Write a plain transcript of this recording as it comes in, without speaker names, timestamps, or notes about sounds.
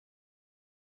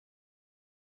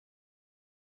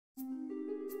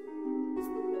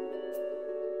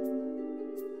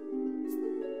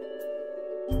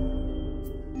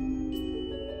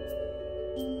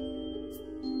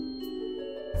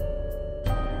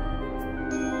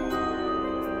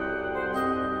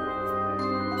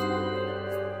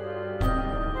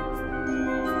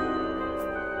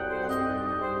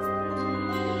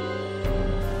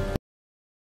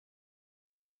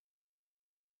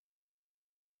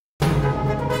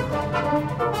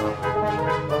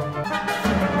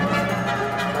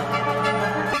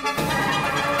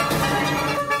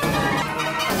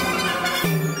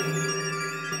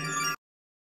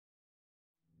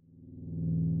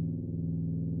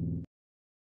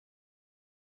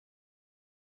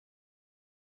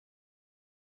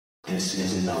This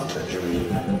is not a dream.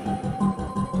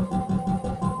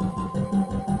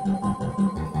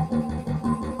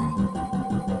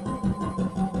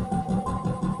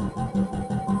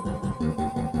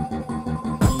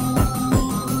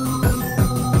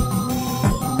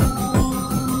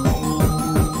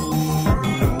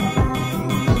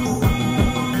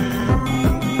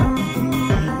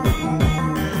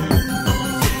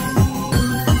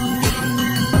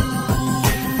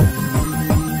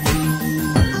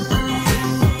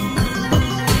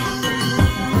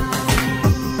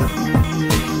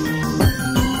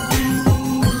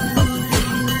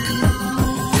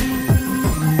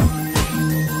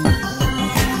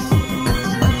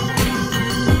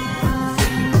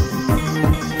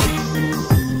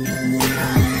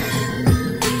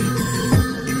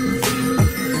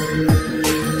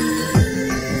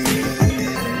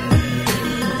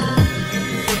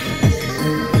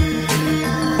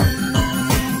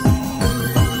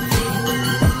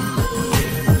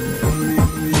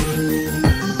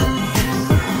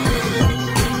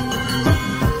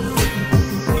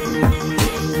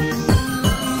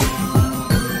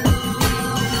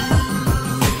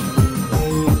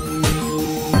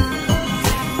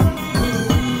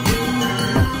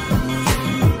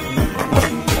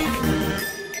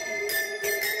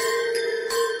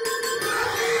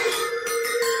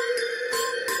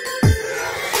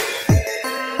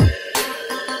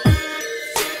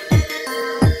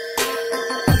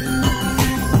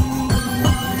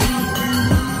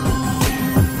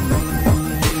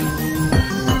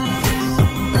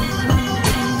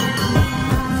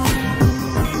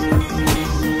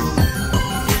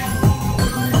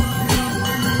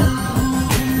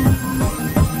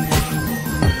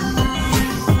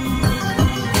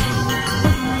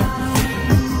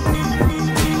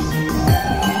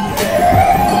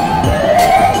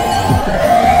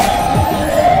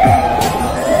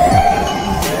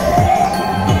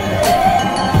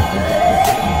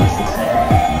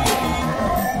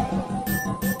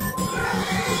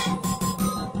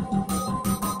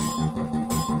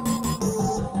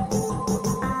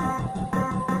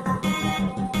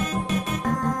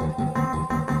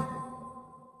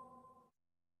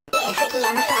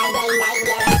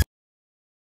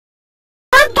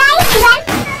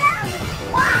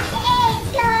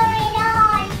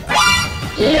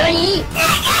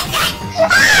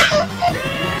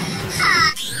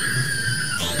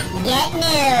 Get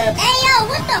noob. Hey, yo,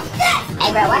 what the fuck? Hey,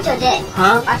 bro, watch your jet.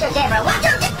 Huh? Watch your jet, bro. Watch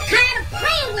your jet. Kind of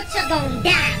playing with you gonna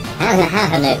die. How's it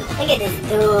happening? Look at this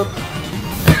dude.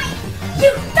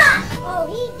 You thought. Oh,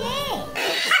 he did.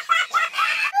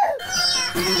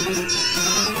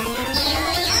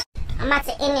 I'm about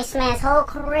to end this man's whole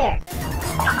career.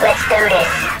 Let's do this.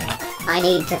 I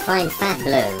need to find Fat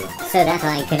Blue so that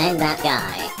I can end that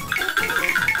guy.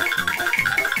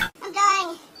 I'm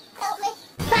dying. Help me.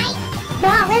 Fight. Bro,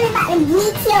 I'm really about to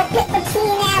meteor pit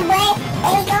between now, boy.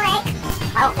 There you go, Rick.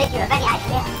 I don't think you have any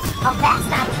idea how fast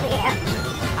I'm here.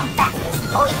 How fast this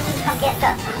boy can come get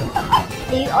us.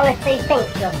 Do you honestly think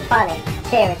you're funny?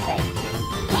 Seriously.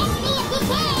 Catch me if you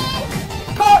can.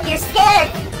 Oh, you're scared.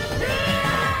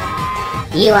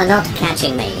 You are not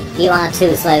catching me. You are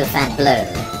too slow, Fat Blue.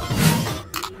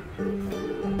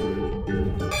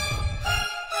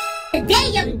 The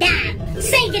day I'm dying.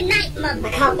 Say goodnight, mother. I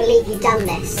can't believe you've done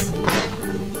this.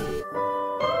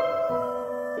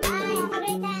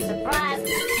 Surprise.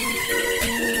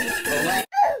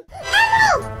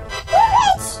 Emerald! You're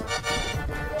rich!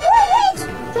 You're rich!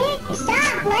 Dick,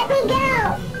 stop! Let me go!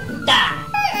 Die!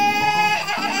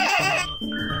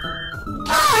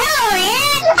 Oh, hello,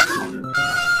 man!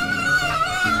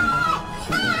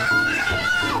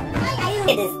 Look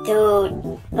at this dude.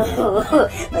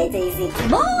 Wait till you see.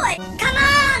 Boy! Come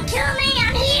on! Kill me!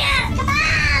 I'm here! Come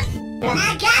on!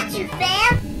 I got you,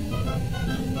 fam!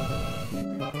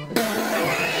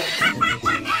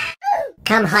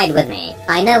 Come hide with me.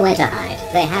 I know where to hide.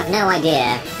 They have no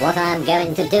idea what I'm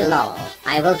going to do, lol.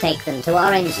 I will take them to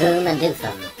Orange Room and do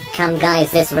them. Come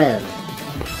guys, this room.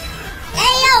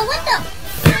 Hey yo, what the?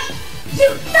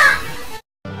 You suck!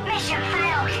 Mission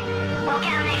failed. We'll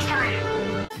get them next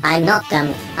time. I'm not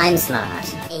dumb, I'm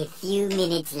smart. A few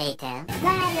minutes later. Oh,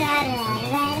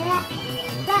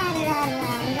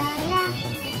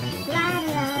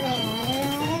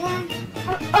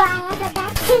 I have a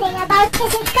bad feeling about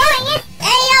this is going in.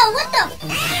 Hey yo, what the?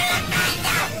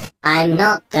 I'm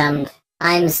not dumb,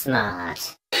 I'm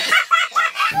smart.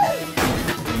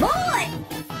 Boy!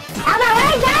 Am I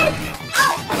right, Dad?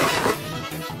 Oh!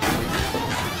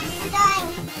 I'm dying.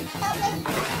 Help me.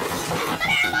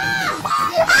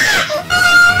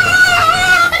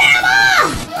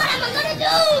 What am I gonna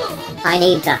do? I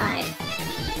need to hide.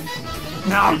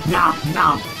 No, no, no,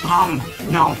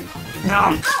 no, no.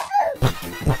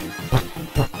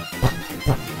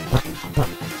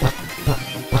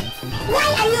 Why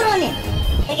are you running?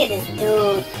 Look at this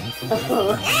dude.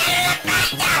 What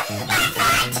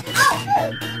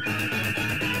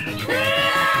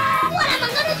am I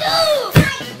gonna do?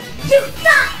 You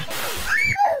suck!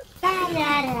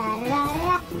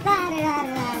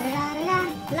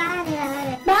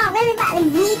 Bro, really about to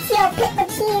beat your pit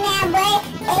machine now, boy.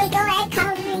 There you go, that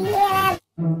comes in here.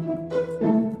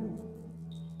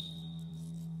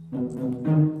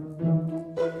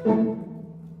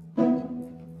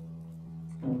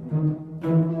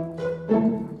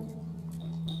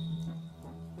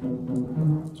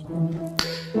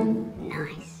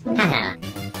 Haha,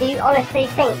 Do you honestly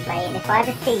think, mate, if I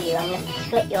ever see you, I'm going to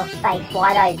slit your face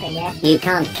wide open, yeah? you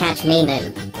can't catch me,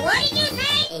 noob. What did you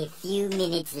say? A few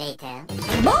minutes later.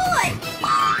 Boy!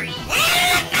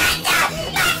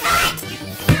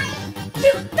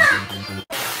 You suck!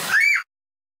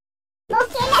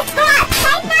 Okay, let's go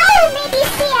outside now. Maybe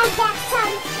see us get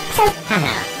some.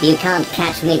 Haha, you can't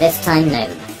catch me this time,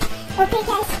 noob. Okay,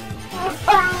 guys. Oh,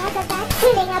 I have a bad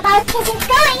feeling about this. It's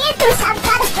going into some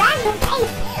sort of random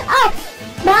place. Oh,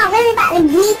 bro, really about to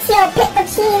beat your pit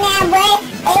machine now, boy.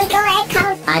 There you go, that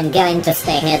comes. I'm going to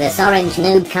stay here, this orange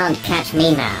noob can't catch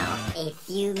me now. A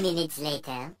few minutes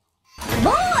later.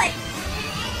 Boy!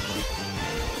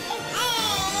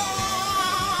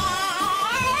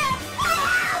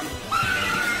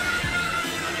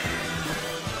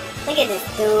 Look at this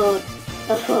dude.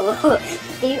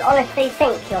 Do you honestly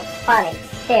think you're funny?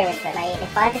 Seriously, mate,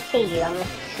 if I ever see you, I'm going to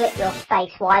slit your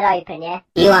face wide open, yeah?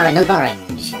 You are a noob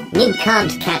orange. Noob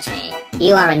can't catch me.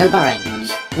 You are a noob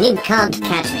orange. Noob can't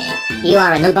catch me. You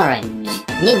are a noob orange.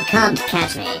 Noob can't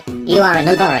catch me. You are a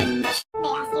noob orange. They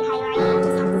ask you how you are, you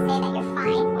just have to say that you're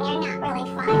fine when you're not really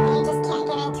fine, and you just can't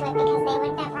get into it because they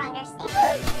would never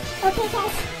understand. Okay,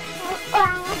 guys. Oh, I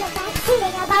have a bad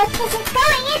feeling about this. It's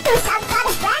going into some sort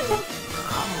of random.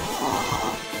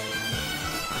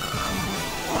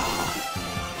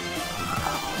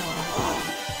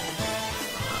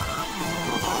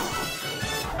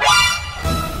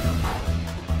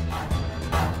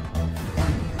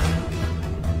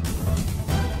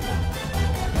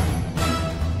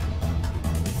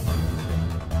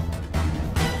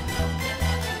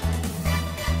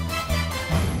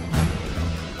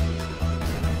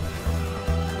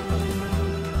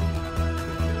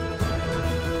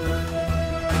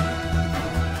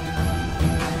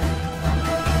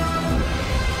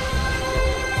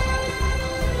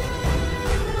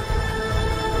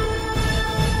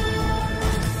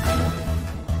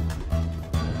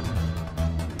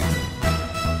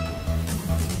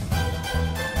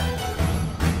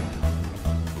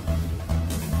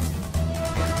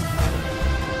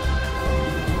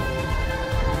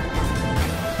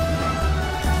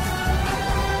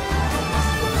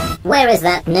 Where is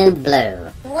that noob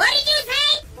blue? What did you say?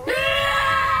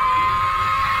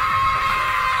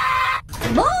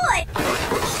 Boy!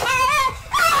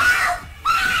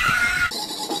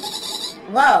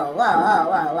 Whoa, whoa, whoa,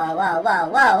 whoa, whoa, whoa, whoa,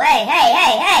 whoa, hey, hey,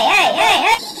 hey, hey, hey, hey,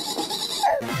 hey!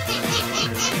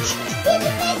 Did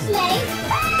you miss me?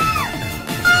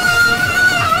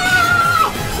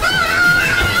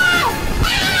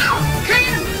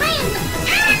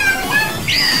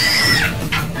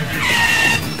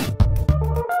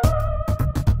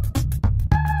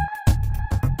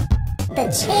 The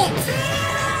chance.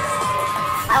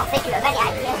 I don't think you have any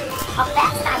idea how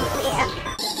fast I'm clear.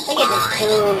 Look at this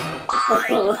dude. Wait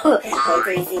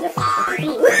till you see the...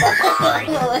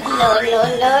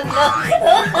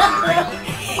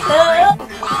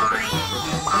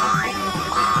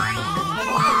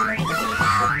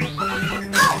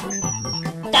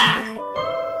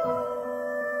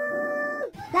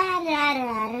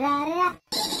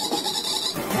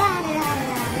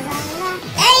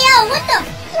 Hey yo, what the?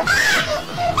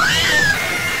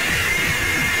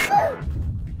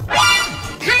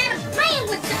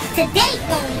 Today's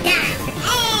going down.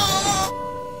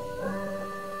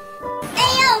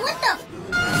 Hey yo, what the?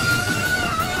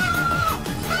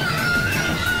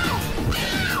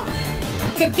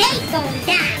 Today's going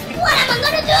down. What am I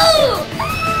gonna do?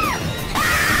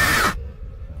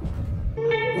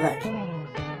 Look,